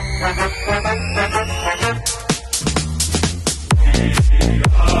Hello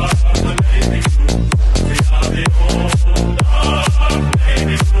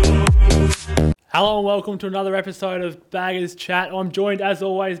and welcome to another episode of Baggers Chat. I'm joined as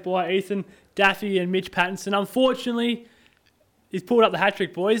always by Ethan, Daffy and Mitch Pattinson. Unfortunately, he's pulled up the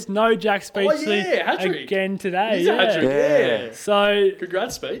hat-trick, boys. No Jack Speechley again today. He's a hat-trick, yeah. So,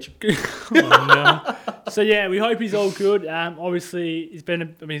 congrats, Speech. So yeah, we hope he's all good. Obviously, he's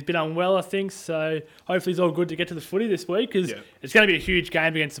been unwell, I think. So hopefully he's all good to get to the footy this week because it's going to be a huge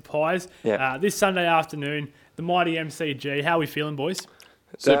game against the Pies. This Sunday afternoon, the mighty MCG. How are we feeling, boys?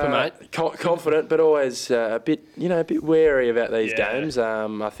 Super, mate. Confident, but always a bit wary about these games.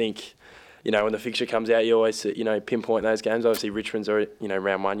 I think, when the fixture comes out, you always, pinpoint those games. Obviously, Richmond's already,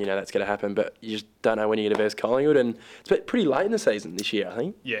 round one, that's going to happen, but you just don't know when you're going to versus Collingwood, and it's been pretty late in the season this year, I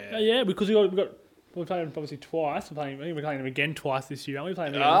think. Yeah, because we're playing them obviously twice. I think we're playing them again twice this year, aren't we?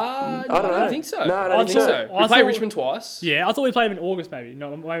 Playing them I don't think so. No, I don't think so. We played Richmond twice. Yeah, I thought we played them in August, maybe.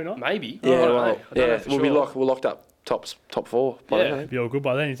 No, maybe not. Maybe. Yeah, we're locked up top four. Yeah, be all good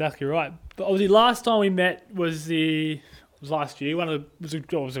by then. Exactly right. But obviously, last time we met was last year. It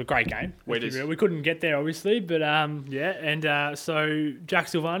was a great game. We couldn't get there, obviously, but so Jack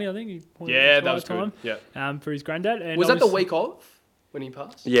Silvani, I think, he pointed that was time. Good. Yeah. For his granddad. And was that the week of when he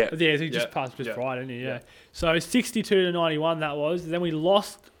passed? Yeah. Yeah, he just passed Friday, didn't he? Yeah. So 62-91 that was. Then we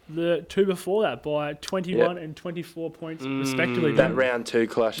lost the two before that by 21 and 24 points respectively. That round 2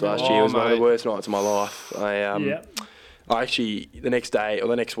 clash last year was one of the worst nights of my life. I actually, the next day or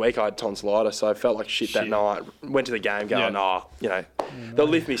the next week, I had tonsillitis, so I felt like shit that night. Went to the game going, they'll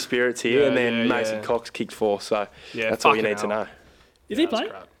lift me spirits here, and then Mason Cox kicked 4, so that's all you need to know. Is he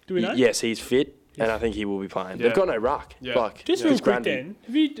playing? Do we know? Yes, he's fit, and I think he will be playing. They've got no ruck. Just real quick then,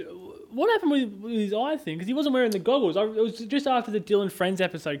 what happened with his eye thing? Because he wasn't wearing the goggles. It was just after the Dylan Friends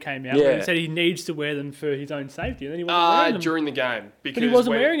episode came out where he said he needs to wear them for his own safety. And then he wasn't wearing them during the game. But he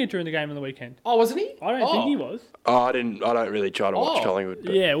wasn't wearing it during the game on the weekend. Oh, wasn't he? I don't think he was. I don't really try to watch Collingwood.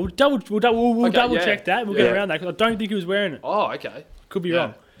 But. Yeah, we'll double check that. We'll get around that because I don't think he was wearing it. Oh, okay. Could be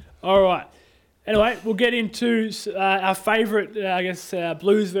wrong. All right. Anyway, we'll get into our favourite,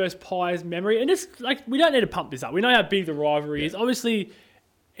 Blues versus Pies memory. And just, we don't need to pump this up. We know how big the rivalry is. Obviously,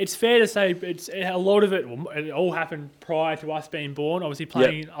 it's fair to say a lot of it all happened prior to us being born, obviously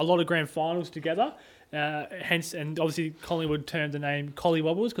playing a lot of grand finals together. And obviously Collingwood turned the name Collie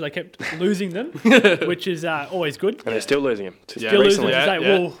Wobbles because they kept losing them, which is always good. And they're still losing them. Losing them.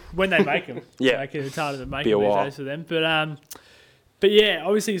 Well, when they make them. It's harder to make them these days for them. But yeah,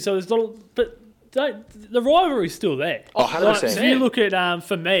 obviously, so there's not... But the rivalry's still there. Oh, 100%. If you look at,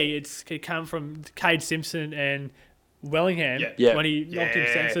 for me, it come from Cade Simpson and Wellingham when he knocked him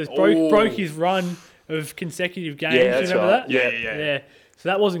senseless, broke his run of consecutive games. Yeah, that's remember right. that? Yeah. So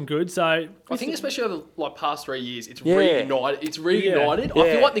that wasn't good. So I think especially over the past 3 years, it's reignited. It's reignited.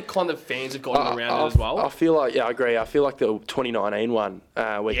 I feel like the kind of fans have gotten around it as well. I feel like, I agree. I feel like the 2019 one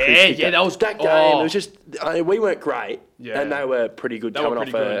where Chris that was that game. It was just we weren't great, and they were pretty good coming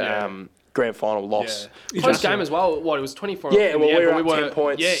off a grand final loss. Close game as well. It was 24. Yeah, we were up 10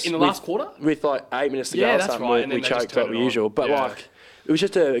 points. Yeah, in the last quarter with 8 minutes to go. That's right. We choked like usual, but it was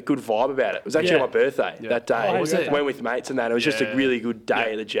just a good vibe about it. It was actually my birthday that day. Went with mates and that. It was just a really good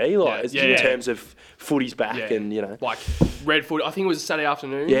day at the G, in terms of footy's back and, Like, red footy, I think it was a Saturday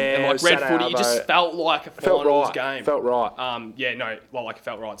afternoon. Yeah, and red Saturday footy, it just felt like a finals game. Felt right. It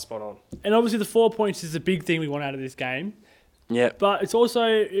felt right, spot on. And obviously the 4 points is the big thing we want out of this game. Yeah. But it's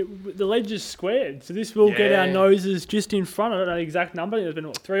also, the ledge is squared. So this will get our noses just in front. I don't know the exact number. There's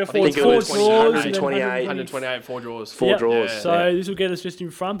been 3 or 4 draws. 128, 4 draws. 4 draws. Yeah. So this will get us just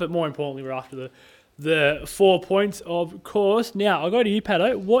in front. But more importantly, we're after the 4 points, of course. Now, I'll go to you,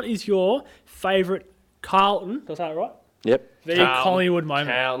 Pato. What is your favourite Carlton? Did I say it right? Yep. Collingwood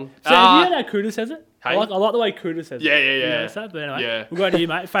moment. So have you heard how Kuda says it? Hey? I like the way Kuda says it. Yeah. But anyway, we'll go to you,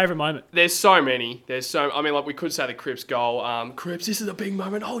 mate. Favourite moment? There's so many. We could say the Cripps goal. Cripps, this is a big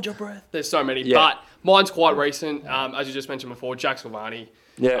moment. Hold your breath. There's so many. Yeah. But mine's quite recent. As you just mentioned before, Jack Silvani.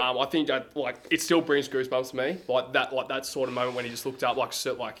 Yeah. I think that it still brings goosebumps to me. Like that sort of moment when he just looked up.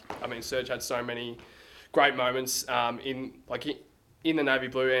 Serge had so many great moments in the navy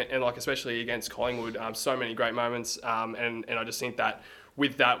blue and especially against Collingwood. So many great moments. And I just think that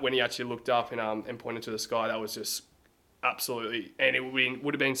with that, when he actually looked up and pointed to the sky, that was just absolutely, and it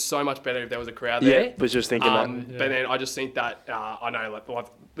would have been so much better if there was a crowd there. Yeah, was just thinking that. But then I just think that I know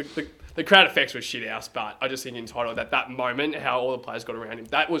the crowd effects were shit house, but I just think in total that moment, how all the players got around him,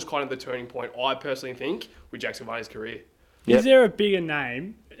 that was kind of the turning point. I personally think with Jack Silvani's career. Yep. Is there a bigger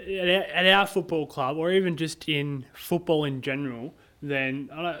name at our football club, or even just in football in general, then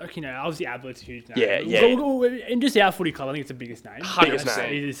obviously Abbott's a huge name. Yeah. In just our footy club, I think it's the biggest name.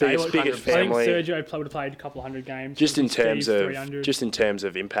 100%. Easy to say. Biggest I family. think Sergio would have played a couple hundred games. Just in terms Steve, of 300. just in terms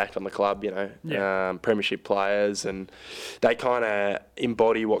of impact on the club, premiership players, and they kind of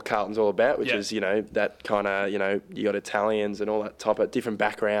embody what Carlton's all about, which is that kind of you got Italians and all that type of different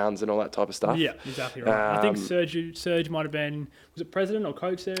backgrounds and all that type of stuff. Yeah, exactly right. I think Serge might have been, was it president or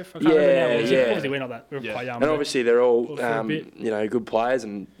coach there? I can't remember now. Obviously we're not that. We're quite young. And obviously they're all good players,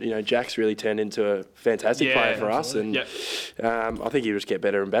 and Jack's really turned into a fantastic player for us, and I think he'll just get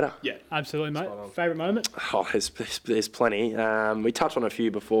better and better. Yeah, absolutely, mate. Favourite moment? Oh, there's plenty. We touched on a few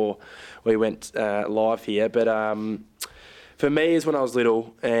before we went live here, but for me is when I was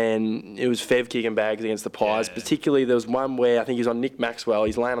little, and it was Fev kicking bags against the Pies. Yeah. Particularly, there was one where I think he was on Nick Maxwell.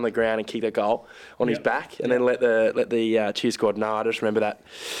 He's laying on the ground and kicked a goal on his back, and then let the cheer squad know. I just remember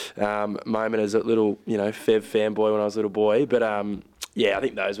that moment as a little Fev fanboy when I was a little boy. But I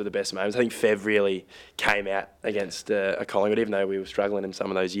think those were the best moments. I think Fev really came out against a Collingwood, even though we were struggling in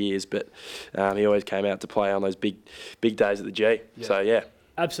some of those years. But he always came out to play on those big days at the G. Yeah. So yeah.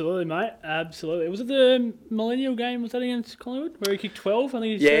 Absolutely, mate. Absolutely. Was it the Millennial game? Was that against Collingwood where he kicked 12? I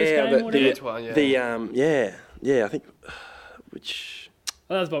think his first game. I think which.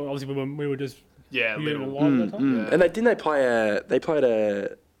 Well, that was obviously when we were just little. At that time. And they played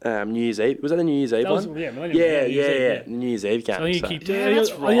a New Year's Eve. Was that the New Year's Eve one? Millennial. New Year's Eve game. So I think he kicked.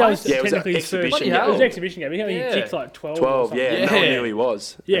 That's right. That was it was an technically his first. exhibition It was an exhibition game. He kicked like 12. 12, yeah. No one knew who he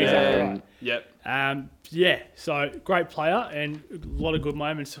was. Yeah, exactly right. Yep. So great player and a lot of good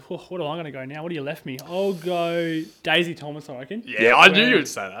moments. What am I going to go now? What do you left me? I'll go Daisy Thomas, I reckon. Yeah, I knew you would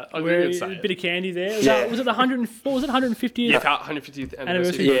say that. A bit of candy there. Was it the 150th? Yeah, 150th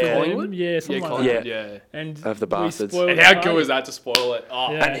anniversary of Collingwood. Yeah, something like that. Yeah. And of the bastards. And how good was that to spoil it?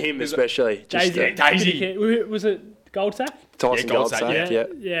 Oh, and him especially. Daisy. Was it Goldsack? Tyson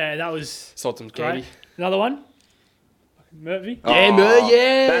Goldsack. Yeah, that was Saltham's great. candy. Another one? Murphy?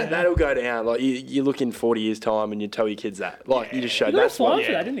 That'll go down. Like you look in 40 years' time and you tell your kids that. Like you just showed that. Fine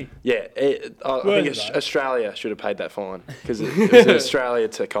for that, didn't he? Yeah, I think Australia should have paid that fine because it was Australia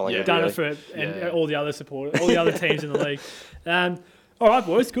to Collingwood. Done it for all the other supporters, all the other teams in the league. All right,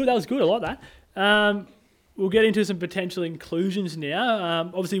 boys, good. That was good. I like that. We'll get into some potential inclusions now.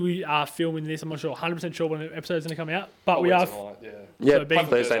 Obviously, we are filming this. I'm not sure, 100% sure when the episode's going to come out, but we are.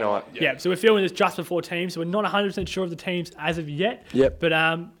 Thursday night. Yeah, so we're filming this just before teams, so we're not 100% sure of the teams as of yet. Yep. But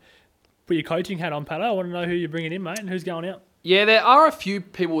put your coaching hat on, Pato. I want to know who you're bringing in, mate, and who's going out. Yeah, there are a few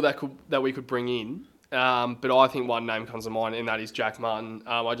people that we could bring in. But I think one name comes to mind, and that is Jack Martin.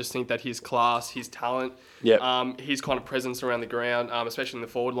 I just think that his class, his talent, his kind of presence around the ground, especially in the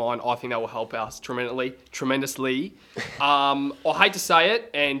forward line, I think that will help us tremendously. I hate to say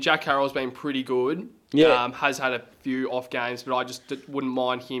it, and Jack Carroll's been pretty good. Has had a few off games, but I just wouldn't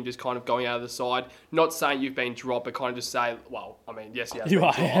mind him just kind of going out of the side. Not saying you've been dropped, but kind of just say, well, I mean, yes, he has been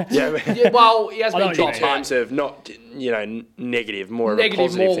dropped. Well, he has been dropped. In terms of not, negative, more negative, of a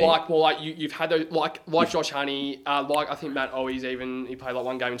positive thing. more like you've had those, like Josh Honey, like I think Matt Owies he played like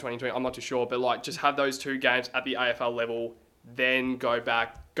one game in 2020. I'm not too sure, but like just have those two games at the AFL level, then go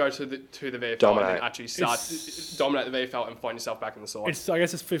to the VFL dominate. and then actually dominate the VFL and find yourself back in the side. I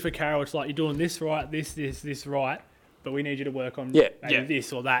guess it's for Carroll. It's like you're doing this right, this right, but we need you to work on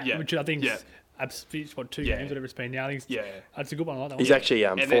this or that, which I think is absolutely two games, whatever it's been now. I think that's a good one. I like that He's one. actually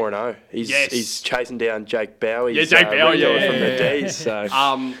 4-0. He's chasing down Jake Bowie. Jake Bowie, from the D's. So.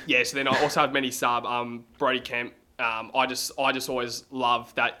 So then I also have many sub Brody Kemp. I just always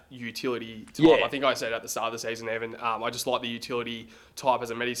love that utility type. Yeah. I think I said at the start of the season, Evan. I just like the utility type as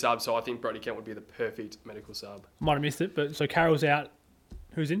a medi sub, so I think Brody Kemp would be the perfect medical sub. Might have missed it, but so Carroll's out.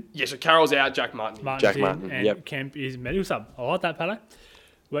 Who's in? Yeah, so Carroll's out, Jack Martin. Jack Martin, and Kemp is medical sub. I like that, Pato.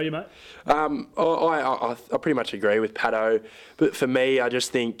 Where are you, mate? I pretty much agree with Pato. But for me, I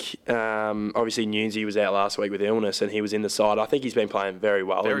just think, obviously, Newsy was out last week with illness and he was in the side. I think he's been playing very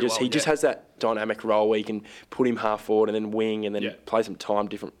well. He just has that dynamic role where you can put him half forward and then wing and then play some time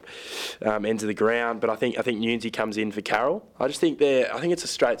different ends of the ground. But I think Newsy comes in for Carroll. I just think it's a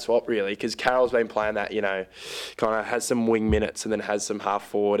straight swap, really, because Carroll's been playing that, kind of has some wing minutes and then has some half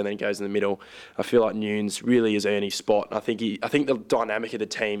forward and then goes in the middle. I feel like Nunes really is earning his spot. I think the dynamic of the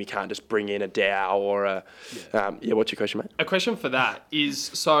team, you can't just bring in a Dow or a... what's your question, mate? A question for that is,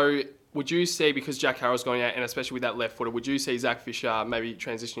 so would you see, because Jack Carroll's going out, and especially with that left footer, would you see Zach Fisher maybe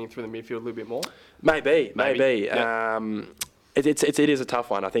transitioning through the midfield a little bit more? Maybe. Yeah. It is a tough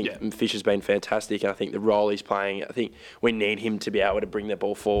one. I think Fisher's been fantastic, and I think the role he's playing, I think we need him to be able to bring the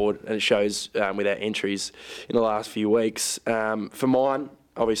ball forward, and it shows with our entries in the last few weeks. For mine,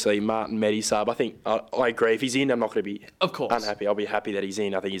 obviously Martin Medi sub. I think I agree. If he's in, I'm not going to be unhappy. I'll be happy that he's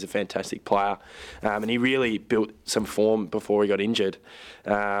in. I think he's a fantastic player, and he really built some form before he got injured.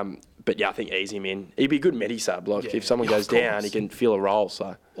 But yeah, I think ease him in. He'd be a good Medi sub. Like if someone goes down, he can feel a role.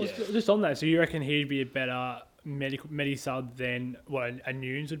 So just on that, so you reckon he'd be a better Medi sub than what a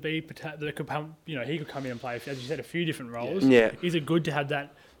Nunes would be? That could he could come in and play, as you said, a few different roles. Yeah. Is it good to have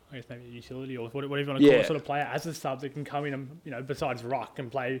that? I guess maybe a utility or whatever you want to call it, sort of player as a sub that can come in and besides ruck and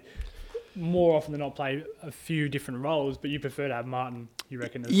play more often than not, play a few different roles. But you prefer to have Martin, you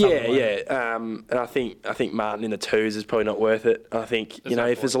reckon? As And I think Martin in the twos is probably not worth it. I think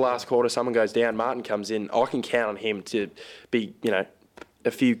if there's a last quarter, someone goes down, Martin comes in. I can count on him to be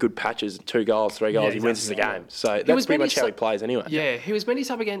a few good patches, 2 goals, 3 goals. He wins the game. So that's pretty much how he plays anyway. Yeah, he was Medi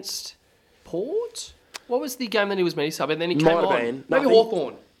sub against Port. What was the game that he was Medi sub? And then he came on. Maybe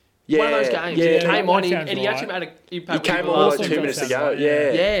Hawthorn. Yeah, one of those games. Yeah, he came on and he actually made an impact. He came on like 2 minutes ago. Right,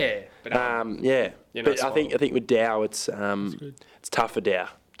 yeah. But, but I think with Dow, it's tough for Dow.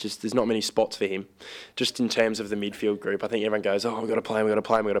 Just there's not many spots for him. Just in terms of the midfield group, I think everyone goes, "Oh, we've got to play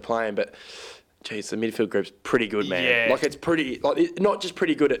him." But geez, the midfield group's pretty good, man. Yeah. Like it's pretty, not just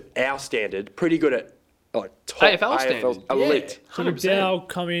pretty good at our standard, pretty good at like top AFL standard. elite. So would Dow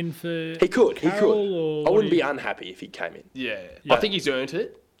come in for? He could. Or I wouldn't be unhappy if he came in. Yeah. I think he's earned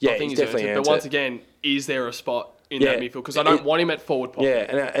it. Yeah, I think he's definitely earned it. But once again, is there a spot in that midfield? Because I don't want him at forward pocket.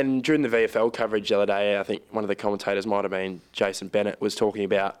 Yeah, and during the VFL coverage the other day, I think one of the commentators might have been Jason Bennett was talking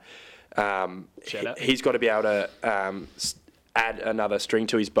about he's got to be able to add another string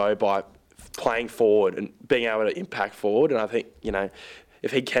to his bow by playing forward and being able to impact forward. And I think,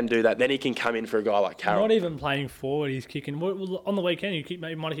 if he can do that, then he can come in for a guy like Carroll. Not even playing forward, he's kicking. On the weekend, he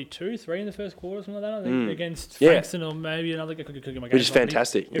might have kicked 2, 3 in the first quarter, something like that, I think, against Frankston or maybe another. Which is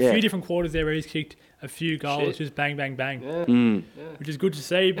fantastic. A few different quarters there where he's kicked a few goals, just bang, bang, bang. Yeah. Which is good to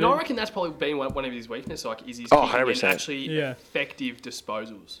see. And I reckon that's probably been one of his weaknesses, is his 100%. actually effective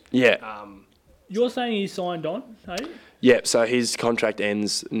disposals. Yeah. You're saying he's signed on, are you? Yeah, so his contract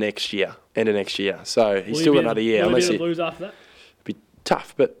ends end of next year. So he's still got another year. Will he lose after that? Be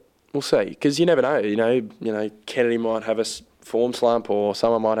tough, but we'll see. Because you never know. Kennedy might have a form slump, or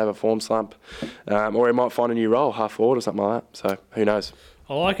someone might have a form slump, or he might find a new role, half forward or something like that. So who knows?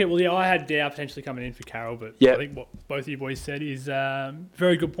 I like it. Well, yeah, I had Dow potentially coming in for Carroll, but I think what both of you boys said is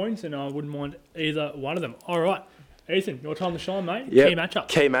very good points, and I wouldn't mind either one of them. All right. Ethan, your time to shine, mate. Yep.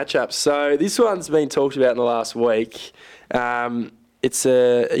 Key matchups. So this one's been talked about in the last week. He's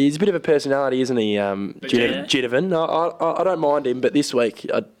a bit of a personality, isn't he, Ginnivan? I don't mind him, but this week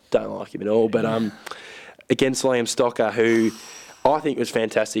I don't like him at all. But against Liam Stocker, who I think was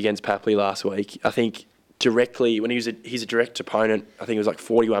fantastic against Papley last week. I think directly, when he's a direct opponent, I think it was like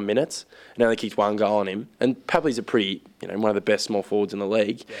 41 minutes, and only kicked 1 goal on him. And Papley's a pretty, one of the best small forwards in the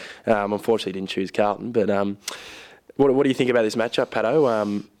league. Yeah. Unfortunately, didn't choose Carlton, but... What do you think about this matchup,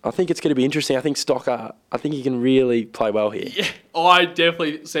 Pato? I think it's going to be interesting. I think Stocker, he can really play well here. Yeah, I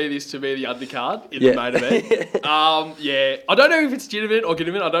definitely see this to be the undercard in the main event. I don't know if it's Ginnivan or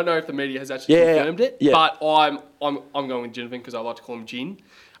Ginnivan. I don't know if the media has actually confirmed it. Yeah. But I'm going with Ginnivan because I like to call him Gin.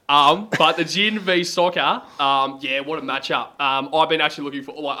 But the Gin v Stocker, what a matchup. I've been actually looking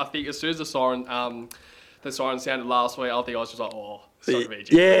for. I think as soon as the siren sounded last week, I think I was just like,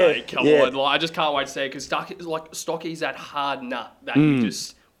 come on. I just can't wait to see it because Stocky's that hard nut that you've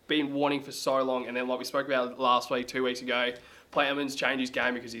just been wanting for so long. And then like we spoke about last week, 2 weeks ago, Plowman's changed his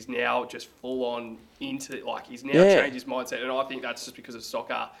game because he's now just full on into it. Like he's now changed his mindset. And I think that's just because of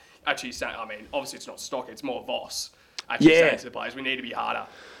Stocker actually saying, obviously it's not Stocker, it's more Voss actually saying to the players, we need to be harder.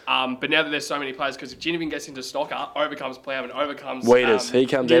 But now that there's so many players, because if Ginnivan gets into Stocker, overcomes Plowman, overcomes Weeders, he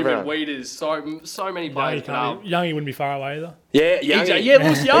comes everyone. Weeders, so many players. Youngie wouldn't be far away either. Yeah, exactly. Yeah,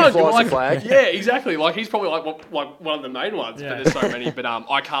 Lewis Young. Flies the flag. Yeah, exactly. Like he's probably like one of the main ones. Yeah. But there's so many. But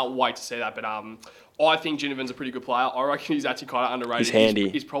I can't wait to see that. But I think Ginnivan's a pretty good player. I reckon he's actually kind of underrated. He's handy.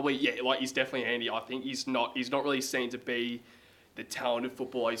 He's probably he's definitely handy. I think he's not really seen to be the talented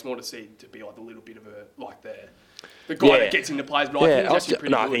footballer. He's more to be like a little bit of the guy that gets into players, but I think he's actually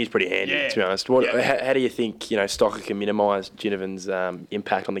pretty good. I think he's pretty handy, to be honest. How do you think Stocker can minimise Ginnivan's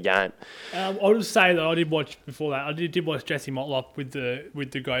impact on the game? I'll just say that I did watch before that. I did watch Jesse Motlop with the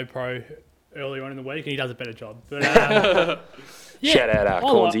GoPro earlier on in the week, and he does a better job. But shout out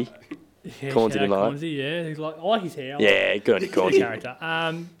Cornsey. Cornsey didn't like. He's I like his hair. Good on you, Cornsey. Character.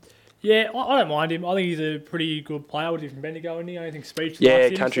 I don't mind him. I think he's a pretty good player. What do you think, Bendigo? I don't think Speech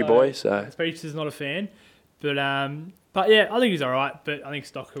likes him, country boy. So Speech is not a fan. But I think he's all right. But I think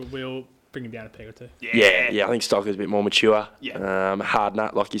Stocker will bring him down a peg or two. Yeah. I think Stocker's a bit more mature. Yeah. Hard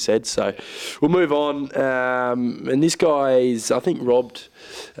nut, like you said. So we'll move on. And this guy's, I think, robbed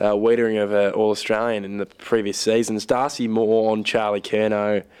Wiedering of an All-Australian in the previous seasons. Darcy Moore on Charlie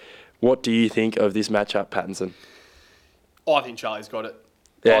Curnow. What do you think of this matchup, Pattinson? I think Charlie's got it.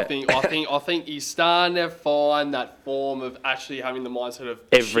 Yeah. I think he's starting to find that form of actually having the mindset of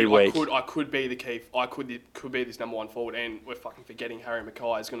every week. I could be the key. I could be this number one forward, and we're fucking forgetting Harry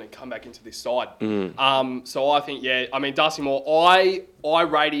Mackay is going to come back into this side. So I think Darcy Moore. I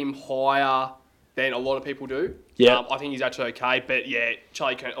rate him higher than a lot of people do. Yeah. I think he's actually okay, but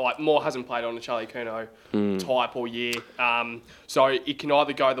Charlie Curnow, Moore hasn't played on a Charlie Curnow type all year. So it can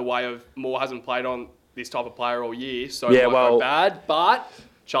either go the way of Moore hasn't played on this type of player all year, so it might go bad, but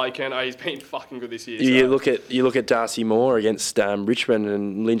Charlie Curnow, he's been fucking good this year. You look at Darcy Moore against Richmond,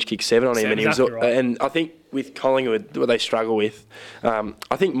 and Lynch kicked 7 on him, and he was right. And I think with Collingwood, what they struggle with,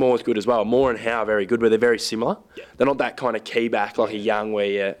 I think Moore's good as well. Moore and Howe are very good, but they're very similar. Yeah. They're not that kind of key back like a Young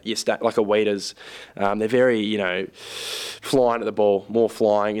where you stack like a Weeders. They're very flying at the ball, more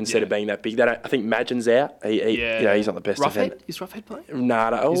flying instead of being that big. I think Madgen's out. He's not the best defender. Is Roughhead playing?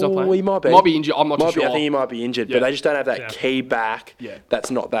 He's not playing? He might be. Might be injured. I'm not too sure. I think he might be injured, but they just don't have that key back. Yeah. That's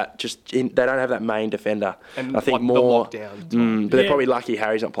not that. They don't have that main defender. And I think the more. lockdown. But they're probably lucky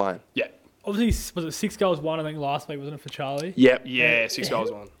Harry's not playing. Yeah. Obviously, was it 6 goals won, I think, last week, wasn't it, for Charlie? Yep. Yeah, 6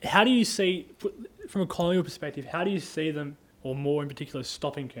 goals won. How do you see, from a Collingwood perspective, how do you see them, or more in particular,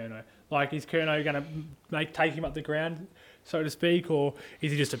 stopping Curnow? Like, is Curnow going to take him up the ground, so to speak, or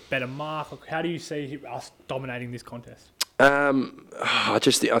is he just a better mark? Or how do you see us dominating this contest? I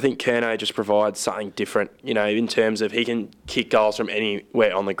think Curnow just provides something different, in terms of he can kick goals from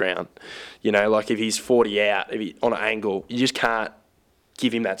anywhere on the ground. Like if he's 40 out, on an angle, you just can't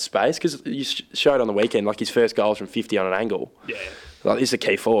give him that space, because you showed on the weekend, like his first goals from 50 on an angle. Yeah. Like, this is a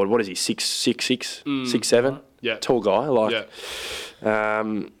key forward. What is he, 6'6", 6'7"? Yeah. Tall guy.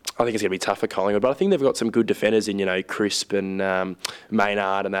 I think it's going to be tough for Collingwood, but I think they've got some good defenders in, Crisp and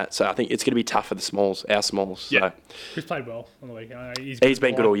Maynard and that. So I think it's going to be tough for our smalls. Yeah. So. Who's played well on the weekend? He's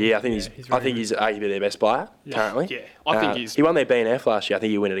been good all year. I think he's arguably their best player currently. Yeah, I think he won their BNF last year. I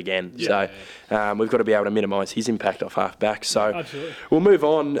think he'll win it again. Yeah. So we've got to be able to minimise his impact off half back. So Absolutely. We'll move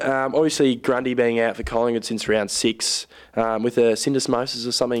on. Obviously, Grundy being out for Collingwood since round 6 with a syndesmosis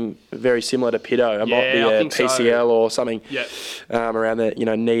or something very similar to Pitto. It might be a PCL or something around the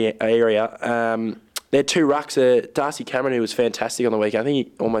knee area. Their 2 rucks, Darcy Cameron, who was fantastic on the weekend. I think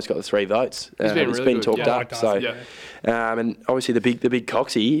he almost got the 3 votes. He's been really good. Talked up. And obviously the big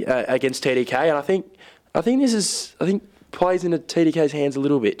Coxie against TDK, and I think plays into TDK's hands a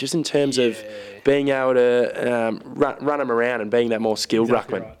little bit, just in terms of being able to run him around and being that more skilled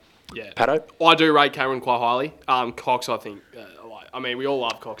ruckman. Right. Yeah. Pato? I do rate Cameron quite highly. Cox, I think. We all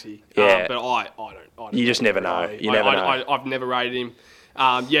love Coxie. Yeah. But I don't. You just never know. You never know. I've never rated him.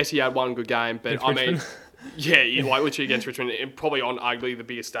 Yes, he had one good game, but literally against Richmond, and probably on arguably the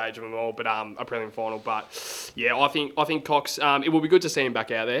biggest stage of them all, but a prelim final. But I think Cox. It will be good to see him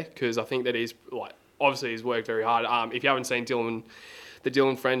back out there, because I think that he's obviously he's worked very hard. If you haven't seen the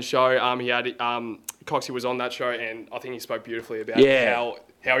Dylan Friends show, he had Coxie was on that show, and I think he spoke beautifully about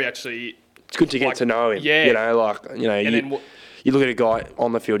how he actually. It's good to get to know him. Yeah. You look at a guy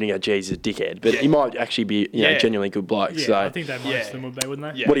on the field and you go, geez, he's a dickhead. But he might actually be genuinely good bloke. Yeah, so. I think that most of them would be,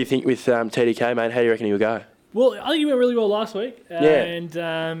 wouldn't they? Yeah. What do you think with TDK, mate? How do you reckon he'll go? Well, I think he went really well last week. And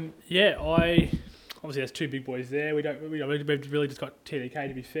obviously there's 2 big boys there. We've really just got TDK,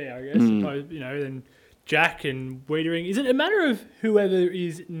 to be fair, I guess. Then Jack and Wiedering. Is it a matter of whoever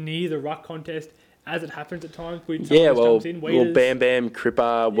is near the ruck contest, as it happens at times? Bam Bam,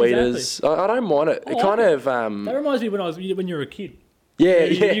 Cripper, Weeders. I don't mind it. It kind of. That reminds me when you were a kid. Yeah,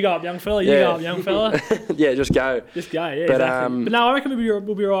 You go up, young fella. You go up, young fella. Yeah, just go. Just go. Yeah, but, exactly. But no, I reckon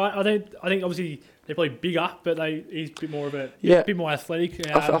we'll be all right. I think obviously they're probably bigger, but he's a bit more of a bit more athletic.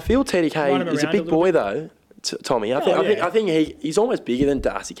 I feel TDK is a big boy though. Tommy, I think he's almost bigger than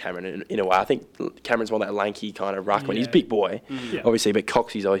Darcy Cameron in a way. I think Cameron's more that lanky kind of ruckman. He's a big boy, obviously, but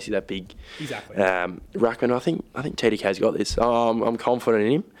Coxie's obviously that big ruckman. I think TDK's got this. I'm confident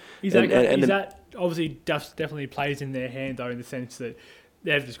in him. Exactly. That obviously definitely plays in their hand though, in the sense that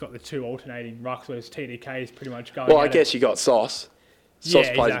they've just got the 2 alternating rucks, whereas TDK is pretty much going. Well, I guess you got Sauce. Sauce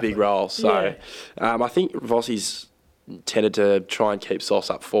plays a big role, so I think Vossi's tended to try and keep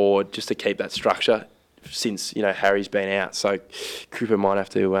Sauce up forward just to keep that structure. Since Harry's been out, so Cripper might have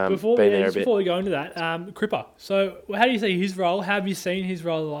to be there a bit. Before we go into that, Cripper. So, how do you see his role? How have you seen his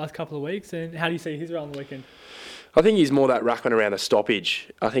role the last couple of weeks, and how do you see his role on the weekend? I think he's more that ruckman around the stoppage.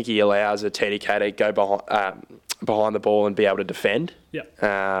 I think he allows a TDK to go behind the ball and be able to defend. Yep.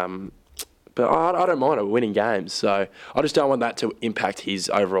 But I don't mind it winning games. So I just don't want that to impact his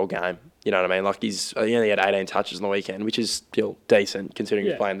overall game. You know what I mean? Like he only had 18 touches on the weekend, which is still decent considering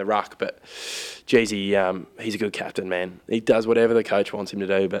he's playing the ruck. But, geez, he's a good captain, man. He does whatever the coach wants him to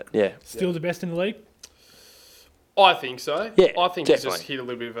do. But yeah, still the best in the league. I think so. Yeah, I think definitely. he's just hit a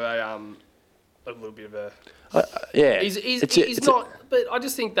little bit of a. yeah. He's not. But I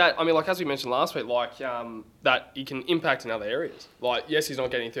just think that, I mean, like as we mentioned last week, like that he can impact in other areas. Like yes, he's not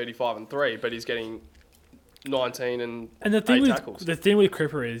getting 35 and 3, but he's getting 19 and the thing 8 with tackles. the thing with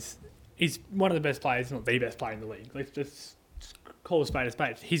Cripper is he's one of the best players, not the best player in the league. Let's just call a spade a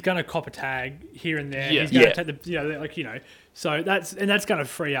spade. He's going to cop a tag here and there. Yeah. He's going to take the So that's going to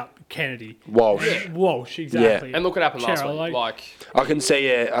free up Kennedy. Walsh. Exactly. Yeah. And look what happened last Cheryl, week. Like I can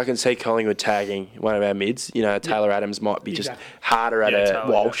see Collingwood tagging one of our mids. You know, Taylor Adams might be just harder at a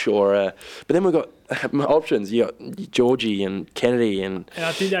Walsh or a... But then we've got options. You got Georgie and Kennedy and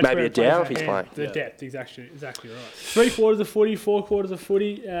I think that's maybe a Dow if he's playing. The depth, exactly right. 3 quarters of footy, 4 quarters of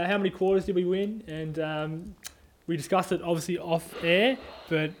footy. How many quarters did we win? And we discussed it obviously off air,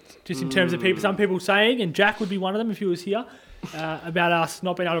 but just in terms of some people saying, and Jack would be one of them if he was here, about us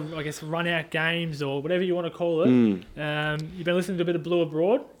not being able to, I guess, run out games or whatever you want to call it. You've been listening to a bit of Blue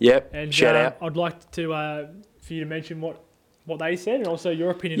Abroad. Yep. And shout out. I'd like to for you to mention what they said and also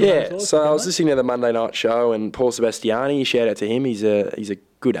your opinion on it as well. So I was listening to the Monday night show and Paul Sebastiani, shout out to him. He's a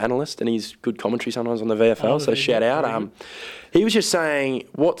good analyst and he's good commentary sometimes on the VFL. So shout out. He was just saying,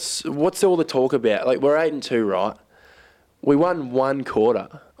 what's all the talk about? Like we're 8-2, right? We won 1 quarter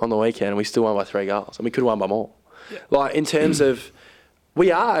on the weekend and we still won by 3 goals and we could have won by more. Yeah. Like in terms of,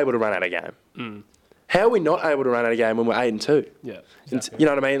 we are able to run out of game. How are we not able to run out of game when we're 8-2? Yeah, exactly. You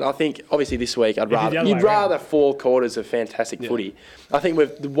know what I mean? I think obviously this week you'd rather 4 quarters of fantastic footy. I think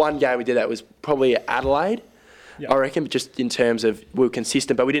the one game we did that was probably Adelaide. Yep. I reckon, just in terms of we were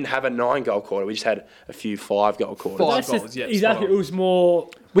consistent, but we didn't have a 9-goal quarter. We just had a few 5-goal quarters. 5 goals, yeah. Exactly, it was more...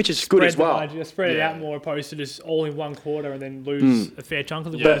 Which is good as well. Spread it out more opposed to just all in 1 quarter and then lose a fair chunk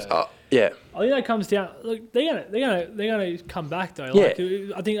of the quarter. I think that comes down... Look, they're gonna come back though. Like,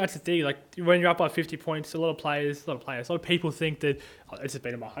 I think that's the thing. Like when you're up by 50 points, a lot of people think that it's just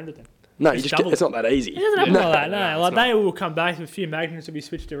beat them by 100 then. No, it's not that easy. It doesn't happen like that. No, like they will come back. A few magnets will be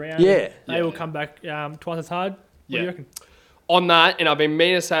switched around. Yeah, they will come back twice as hard. What do you reckon? On that, and I've been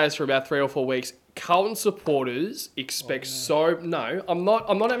meaning to say this for about 3 or 4 weeks, Carlton supporters expect I'm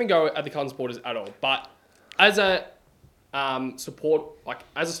not even going at the Carlton supporters at all. But as a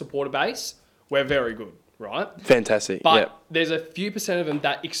supporter base, we're very good, right? Fantastic. But there's a few percent of them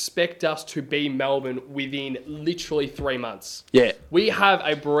that expect us to be Melbourne within literally 3 months. Yeah. We have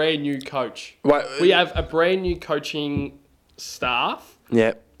a brand new coach. We have a brand new coaching staff.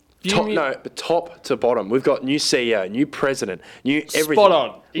 Yeah. Top to bottom. We've got new CEO, new president, new everything. Spot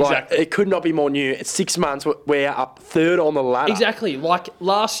on. Exactly. Like, it could not be more new. It's 6 months. We're up 3rd on the ladder. Exactly. Like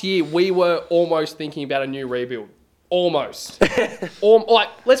last year, we were almost thinking about a new rebuild. Almost.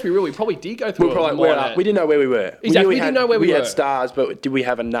 Let's be real. We probably did go through we didn't know where we were. Exactly. We didn't know where we were. We had stars, but did we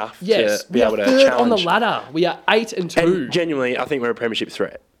have enough to be able to challenge? Yes, on the ladder. We are 8-2. And genuinely, I think we're a premiership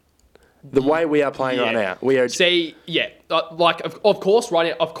threat. The way we are playing right now, we are... of course, right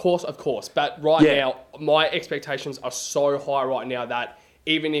now, of course. But right now, my expectations are so high right now that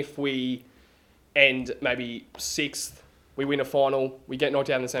even if we end maybe 6th, we win a final, we get knocked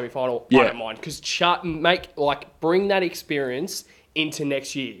out in the semi-final, I don't mind. Because bring that experience into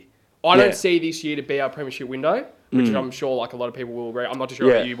next year. I don't see this year to be our premiership window, which I'm sure like a lot of people will agree. I'm not too sure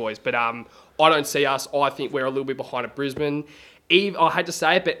about you boys, but I don't see us. I think we're a little bit behind at Brisbane. I had to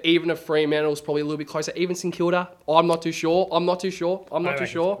say it, but even if Fremantle's probably a little bit closer. Even St Kilda, I'm not too sure.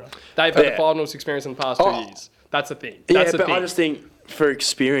 They've had the finals experience in the past 2 years. That's the thing. I just think for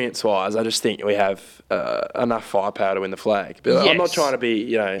experience-wise, I just think we have enough firepower to win the flag. But I'm not trying to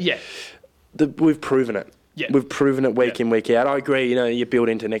be, we've proven it. Yeah. We've proven it week in, week out. I agree, you build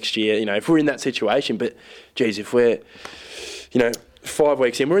into next year, if we're in that situation. But, geez, if we're, 5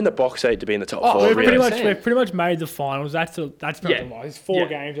 weeks in, we're in the box seat to be in the top 4. We've pretty much made the finals. That's not the line. It's 4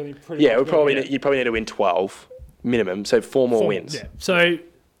 games. I think you probably need to win 12 minimum, so 4 more wins. Yeah. So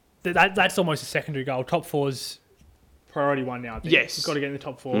that's almost a secondary goal. Top 4's priority 1 now. I think. Yes, you've got to get in the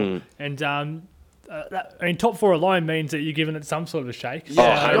top 4, and top 4 alone means that you're giving it some sort of a shake.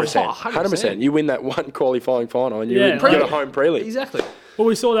 Yeah, 100%. You win that one qualifying final, and you got a home pre-league. Exactly. Well,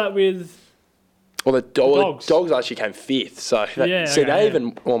 we saw that with. Well, the Dogs actually came 5th, so they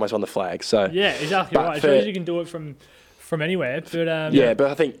even almost won the flag. So exactly right. It shows you can do it from anywhere. But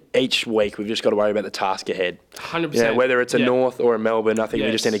but I think each week we've just got to worry about the task ahead. 100%. Whether it's a North or a Melbourne, I think we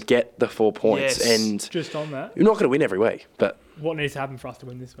just need to get the 4 points. Yes. And just on that, you're not going to win every week, but what needs to happen for us to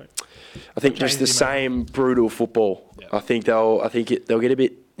win this week? I think just the same brutal football. Yeah. I think they'll get a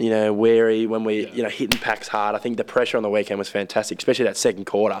bit wary when we hitting packs hard. I think the pressure on the weekend was fantastic, especially that second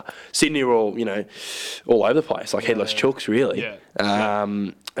quarter. Sydney were all all over the place, like headless chooks really. Yeah.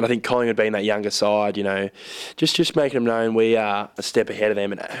 And I think Collingwood being that younger side, just making them known we are a step ahead of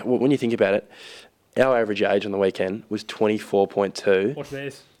them. And when you think about it, our average age on the weekend was 24.2. What's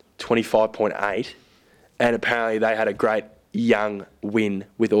theirs? 25.8, and apparently they had a great young win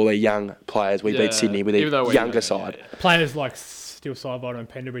with all their young players. We beat Sydney with a younger side. Yeah. Players like Steele Sidebottom and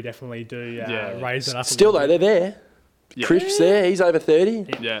Pendlebury definitely do raise it up. Still though, they're there. Yeah. Crisp's there. He's over 30.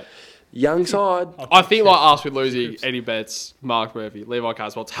 Yeah. Young side. I think like us with losing Eddie Betts, Mark Murphy, Levi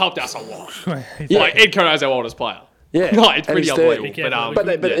Caswell, it's helped us a lot. Like Ed Curno's our oldest player. Yeah, it's pretty unbelievable. But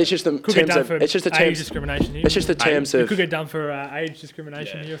it's just the terms of age discrimination. Here. It's just the terms of you could get done for age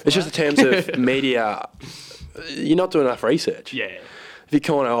discrimination. Here. It's just the terms of media. You're not doing enough research. Yeah. If you're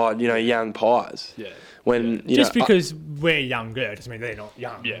calling young pies. Yeah. When just because we're younger doesn't mean they're not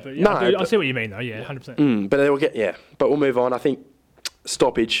young. Yeah. But, I see what you mean though. Yeah, 100%. But they will get But we'll move on. I think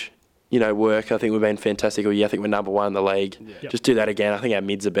stoppage. Work. I think we've been fantastic all year. I think we're number one in the league. Yeah. Just do that again. I think our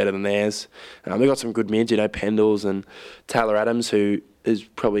mids are better than theirs. They've got some good mids, Pendles and Taylor Adams, who is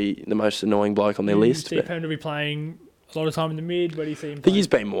probably the most annoying bloke on their list. See Pendle be playing a lot of time in the mid. Where do you see him I think he's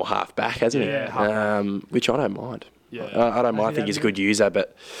been more half back, hasn't he? Which I don't mind. Yeah. I don't mind. I think he's a good user,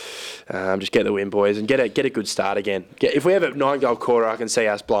 but just get the win, boys, and get a good start again. If we have a 9-goal quarter, I can see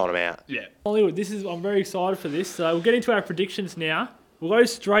us blowing them out. Yeah. Hollywood, I'm very excited for this. So we'll get into our predictions now. We'll go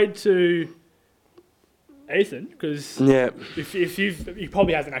straight to Ethan, because if he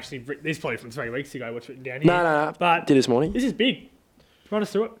probably hasn't actually written this, probably from 3 weeks ago, what's written down here. No. But did this morning. This is big. Run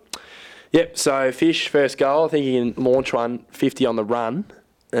us through it. Yep, so Fish, first goal. I think he can launch one 50 on the run.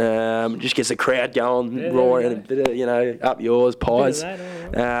 Just gets the crowd going, roaring, a bit of, up yours, pies.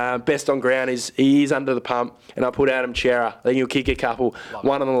 Best on ground he's under the pump, and I put Adam Chera. I think he'll kick a couple,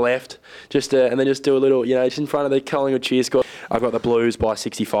 one on the left, and then just do a little, just in front of the Collingwood cheer score. I've got the Blues by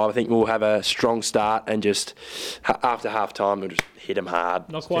 65. I think we'll have a strong start, and just after half time, we'll just hit them hard.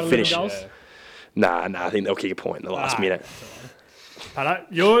 Not quite 11 goals? Nah, I think they'll kick a point in the last minute.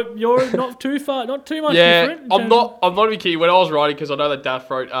 You're not too far, not too much different. I'm not a big key when I was writing, because I know that Daff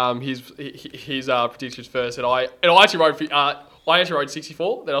wrote his predictions first, and I actually wrote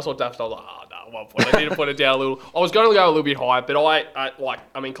 64. Then I saw Daff's, and I was like, 1 point. I need to put it down a little. I was going to go a little bit higher, but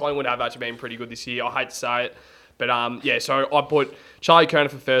Collingwood have actually been pretty good this year. I hate to say it, but so I put Charlie Kerner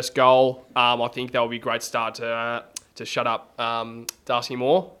for first goal. I think that will be a great start to shut up Darcy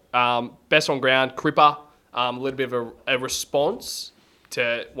Moore. Best on ground, Cripper. A little bit of a response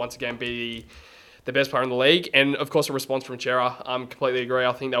to once again be the best player in the league, and of course a response from Chera. Completely agree.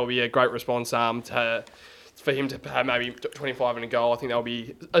 I think that will be a great response for him to have maybe 25 and a goal. I think that will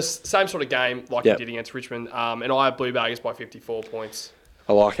be a same sort of game like he did against Richmond. And I have Blue Baggers by 54 points.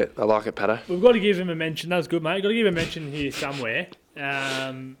 I like it, Pato. We've got to give him a mention. That was good, mate. Got to give him a mention here somewhere.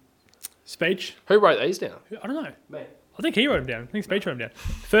 Speech. Who wrote these down? I don't know. Me. I think he wrote him down. I think Speech wrote him down.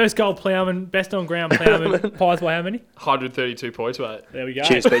 First goal, Plowman. Best on ground, Plowman. Pies by how many? 132 points, mate. There we go.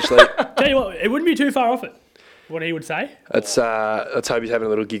 Cheers, Speech League. Tell you what, it wouldn't be too far off it, what he would say. Let's hope he's having a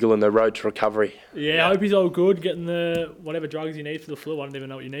little giggle in the road to recovery. Yeah, I hope he's all good, getting the whatever drugs you need for the flu. I don't even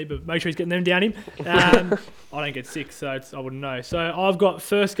know what you need, but make sure he's getting them down him. I don't get sick, so I wouldn't know. So I've got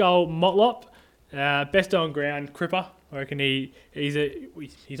first goal, Motlop. Best on ground, Cripper. I reckon he's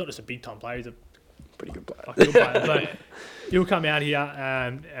not just a big time player, he's a pretty good player. But he'll come out here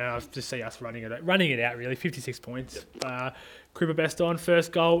and I just see us running it out really. 56 points. Cripper best on,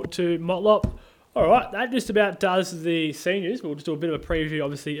 first goal to Motlop. All right, that just about does the seniors. We'll just do a bit of a preview,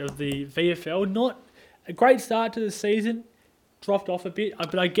 obviously, of the VFL. Not a great start to the season. Dropped off a bit,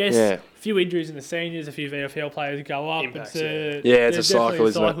 but I guess a few injuries in the seniors, a few VFL players go up. Impacts, it's a cycle,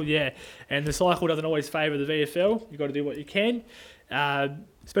 isn't it? Yeah, and the cycle doesn't always favour the VFL. You've got to do what you can,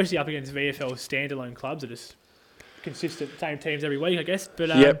 especially up against VFL standalone clubs that are just consistent, same teams every week, I guess.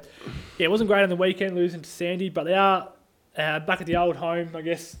 But it wasn't great on the weekend losing to Sandy, but they are back at the old home, I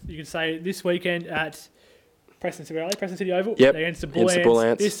guess you could say, this weekend at Preston City Oval against the Bull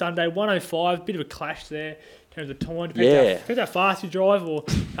Ants this Sunday, 1:05. Bit of a clash there in terms of time. Depends how fast you drive or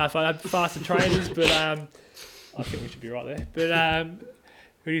how fast the train is, but I think we should be right there. But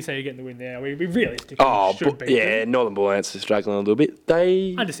who do you say you're getting the win there? We realistically should beat them. Northern Bull Ants are struggling a little bit.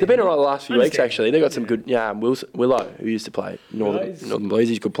 They've been all right the last few weeks, actually. They've got some good... Willow, who used to play Northern Blues,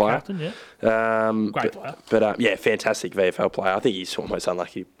 he's a good player. Captain, great player. But fantastic VFL player. I think he's almost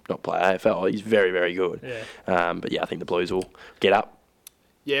unlucky not play AFL. He's very, very good. Yeah. I think the Blues will get up.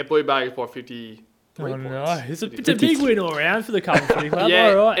 Yeah, Blue Baggers by 50 3 Oh, points. no. It's a big win all round for the Carlton Footy Club. Yeah,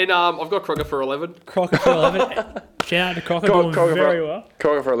 All right. and I've got Crocker for 11. Crocker for 11. Shout out to Crocker, doing very well.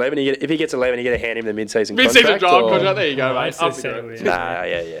 Crocker for 11. If he gets 11, you get to hand him the mid-season Mid-season contract. draft or- contract. There you go, Oh, mate. that's Up just we go. settled in. Nah,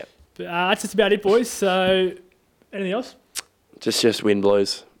 yeah. But, that's just about it, boys. So, anything else? Just win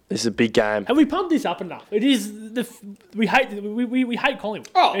Blues. This is a big game. Have we pumped this up enough? It is we hate Collingwood.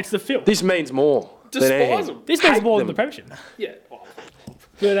 Oh. It's the filth. This means more. than Despise anything. them. This means hate more than them. the Premiership. Yeah.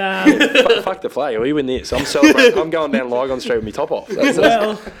 But Fuck the flag. We win this. I'm celebrating. I'm going down Lygon Street with my top off.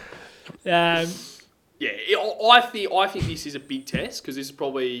 well, Yeah, I think this is a big test because this is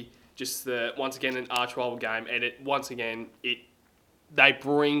probably just once again an arch rival game, and they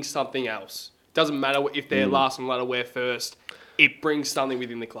bring something else. Doesn't matter if they're last and ladder, we're first. It brings something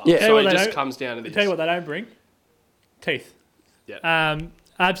within the club. Yeah. So Tell you it what they just don't- comes down to this. tell you what they don't bring: teeth. Yeah.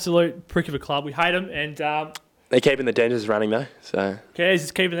 Absolute prick of a club. We hate them, and They're keeping the dentist running though. So Cares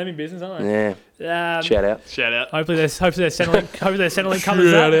is keeping them in business, aren't they? yeah. Shout out. Shout out. Hopefully their Centrelink covers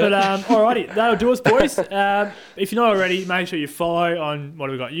that. But alrighty, that'll do us, boys. If you're not already, make sure you follow on what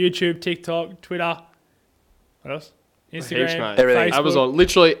have we got? YouTube, TikTok, Twitter. What else? Instagram, Heaps, mate. Everything. Facebook. Amazon,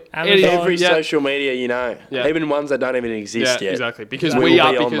 literally Amazon. Every yeah. social media, you know, Yeah. even ones that don't even exist Yeah, yet. exactly. Because We we will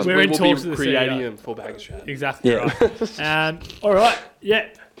are be on because them. We're we in will talks be with the creating CEO. them for Bag Australia. Exactly Yeah. right. All right. Yeah.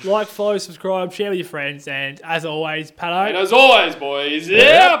 Like, follow, subscribe, share with your friends, and as always, Pato. And as always, boys,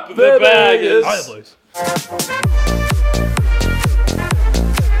 up the Baggers. Oh, the Blues.